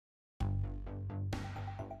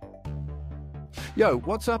Yo,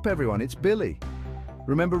 what's up everyone? It's Billy.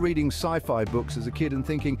 Remember reading sci-fi books as a kid and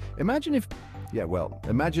thinking, imagine if... Yeah, well,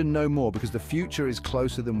 imagine no more because the future is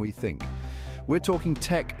closer than we think. We're talking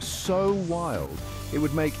tech so wild, it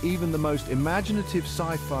would make even the most imaginative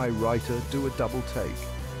sci-fi writer do a double take.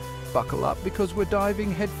 Buckle up because we're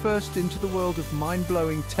diving headfirst into the world of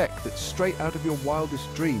mind-blowing tech that's straight out of your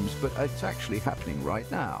wildest dreams, but it's actually happening right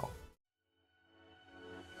now.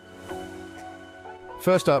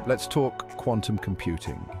 First up, let's talk quantum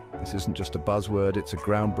computing. This isn't just a buzzword, it's a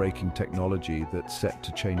groundbreaking technology that's set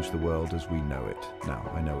to change the world as we know it.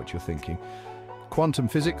 Now, I know what you're thinking. Quantum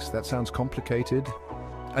physics, that sounds complicated.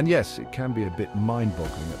 And yes, it can be a bit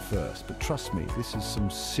mind-boggling at first, but trust me, this is some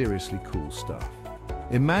seriously cool stuff.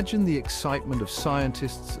 Imagine the excitement of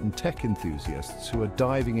scientists and tech enthusiasts who are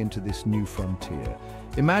diving into this new frontier.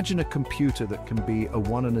 Imagine a computer that can be a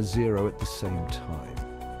 1 and a 0 at the same time.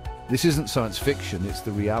 This isn't science fiction, it's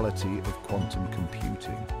the reality of quantum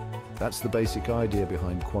computing. That's the basic idea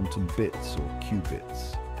behind quantum bits or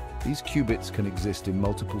qubits. These qubits can exist in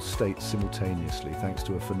multiple states simultaneously thanks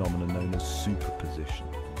to a phenomenon known as superposition.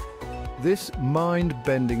 This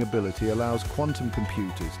mind-bending ability allows quantum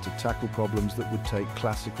computers to tackle problems that would take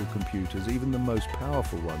classical computers, even the most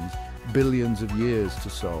powerful ones, billions of years to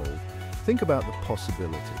solve. Think about the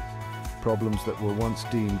possibilities. Problems that were once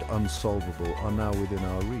deemed unsolvable are now within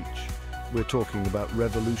our reach. We're talking about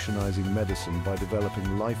revolutionizing medicine by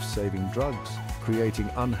developing life-saving drugs, creating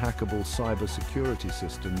unhackable cybersecurity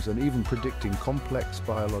systems, and even predicting complex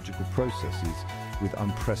biological processes with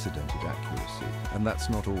unprecedented accuracy. And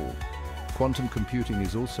that's not all. Quantum computing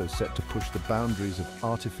is also set to push the boundaries of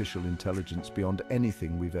artificial intelligence beyond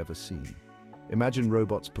anything we've ever seen. Imagine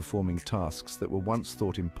robots performing tasks that were once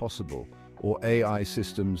thought impossible, or AI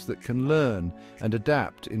systems that can learn and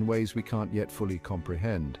adapt in ways we can't yet fully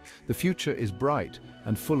comprehend. The future is bright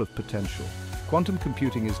and full of potential. Quantum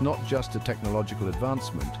computing is not just a technological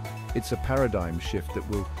advancement, it's a paradigm shift that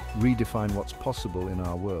will redefine what's possible in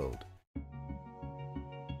our world.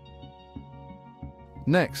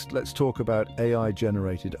 Next, let's talk about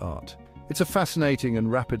AI-generated art. It's a fascinating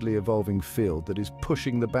and rapidly evolving field that is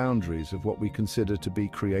pushing the boundaries of what we consider to be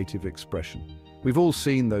creative expression. We've all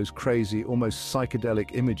seen those crazy, almost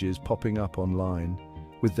psychedelic images popping up online,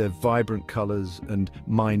 with their vibrant colors and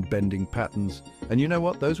mind-bending patterns. And you know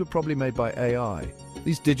what? Those were probably made by AI.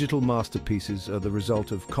 These digital masterpieces are the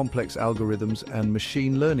result of complex algorithms and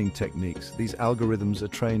machine learning techniques. These algorithms are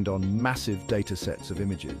trained on massive data sets of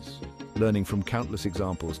images, learning from countless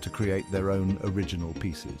examples to create their own original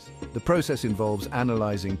pieces. The process involves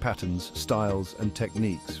analyzing patterns, styles, and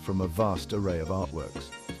techniques from a vast array of artworks.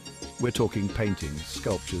 We're talking paintings,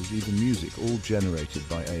 sculptures, even music, all generated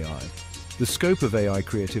by AI. The scope of AI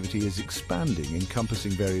creativity is expanding,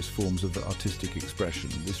 encompassing various forms of artistic expression.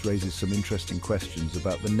 This raises some interesting questions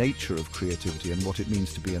about the nature of creativity and what it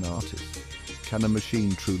means to be an artist. Can a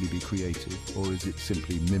machine truly be creative, or is it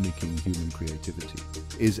simply mimicking human creativity?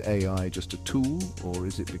 Is AI just a tool, or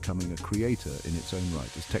is it becoming a creator in its own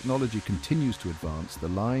right? As technology continues to advance, the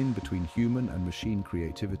line between human and machine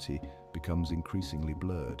creativity becomes increasingly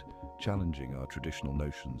blurred, challenging our traditional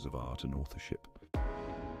notions of art and authorship.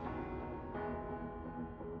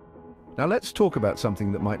 Now let's talk about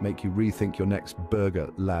something that might make you rethink your next burger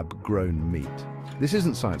lab-grown meat. This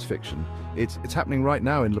isn't science fiction. It's happening right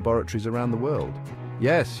now in laboratories around the world.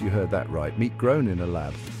 Yes, you heard that right, meat grown in a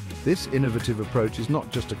lab. This innovative approach is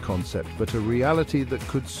not just a concept, but a reality that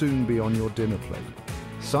could soon be on your dinner plate.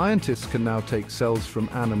 Scientists can now take cells from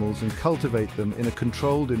animals and cultivate them in a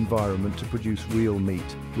controlled environment to produce real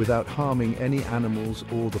meat without harming any animals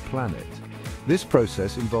or the planet. This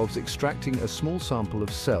process involves extracting a small sample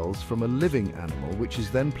of cells from a living animal, which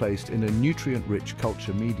is then placed in a nutrient-rich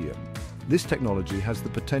culture medium. This technology has the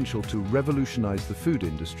potential to revolutionize the food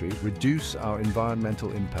industry, reduce our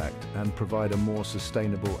environmental impact, and provide a more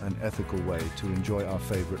sustainable and ethical way to enjoy our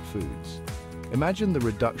favorite foods. Imagine the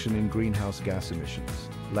reduction in greenhouse gas emissions,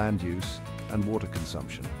 land use, and water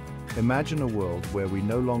consumption. Imagine a world where we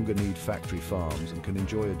no longer need factory farms and can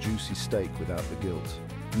enjoy a juicy steak without the guilt.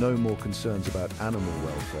 No more concerns about animal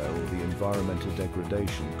welfare or the environmental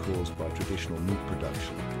degradation caused by traditional meat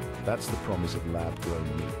production. That's the promise of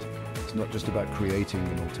lab-grown meat. It's not just about creating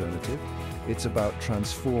an alternative, it's about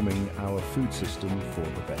transforming our food system for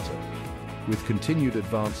the better. With continued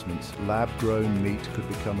advancements, lab-grown meat could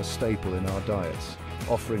become a staple in our diets,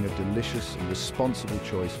 offering a delicious and responsible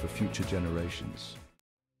choice for future generations.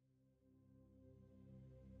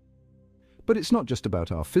 But it's not just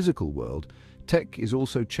about our physical world. Tech is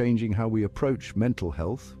also changing how we approach mental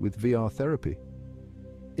health with VR therapy.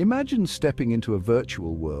 Imagine stepping into a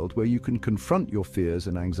virtual world where you can confront your fears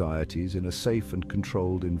and anxieties in a safe and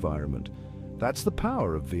controlled environment. That's the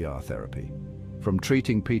power of VR therapy. From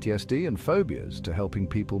treating PTSD and phobias to helping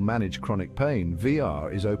people manage chronic pain,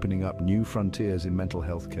 VR is opening up new frontiers in mental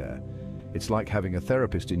health care. It's like having a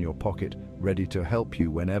therapist in your pocket, ready to help you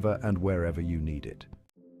whenever and wherever you need it.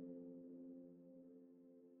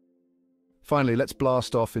 Finally, let's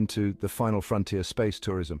blast off into the final frontier: space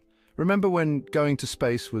tourism. Remember when going to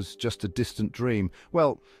space was just a distant dream?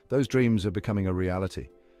 Well, those dreams are becoming a reality.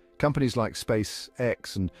 Companies like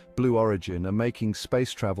SpaceX and Blue Origin are making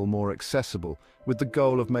space travel more accessible, with the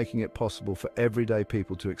goal of making it possible for everyday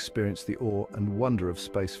people to experience the awe and wonder of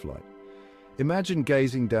spaceflight. Imagine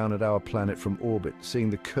gazing down at our planet from orbit, seeing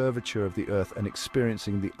the curvature of the Earth and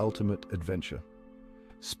experiencing the ultimate adventure.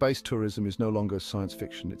 Space tourism is no longer science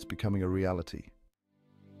fiction, it's becoming a reality.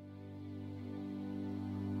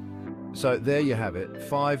 So there you have it,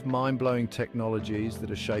 5 mind-blowing technologies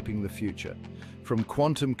that are shaping the future. From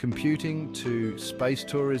quantum computing to space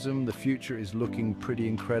tourism, the future is looking pretty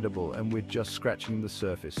incredible, and we're just scratching the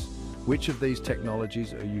surface. Which of these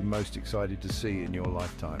technologies are you most excited to see in your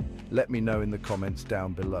lifetime? Let me know in the comments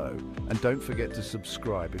down below. And don't forget to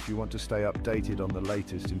subscribe if you want to stay updated on the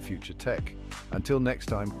latest in future tech. Until next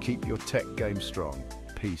time, keep your tech game strong.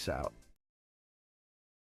 Peace out.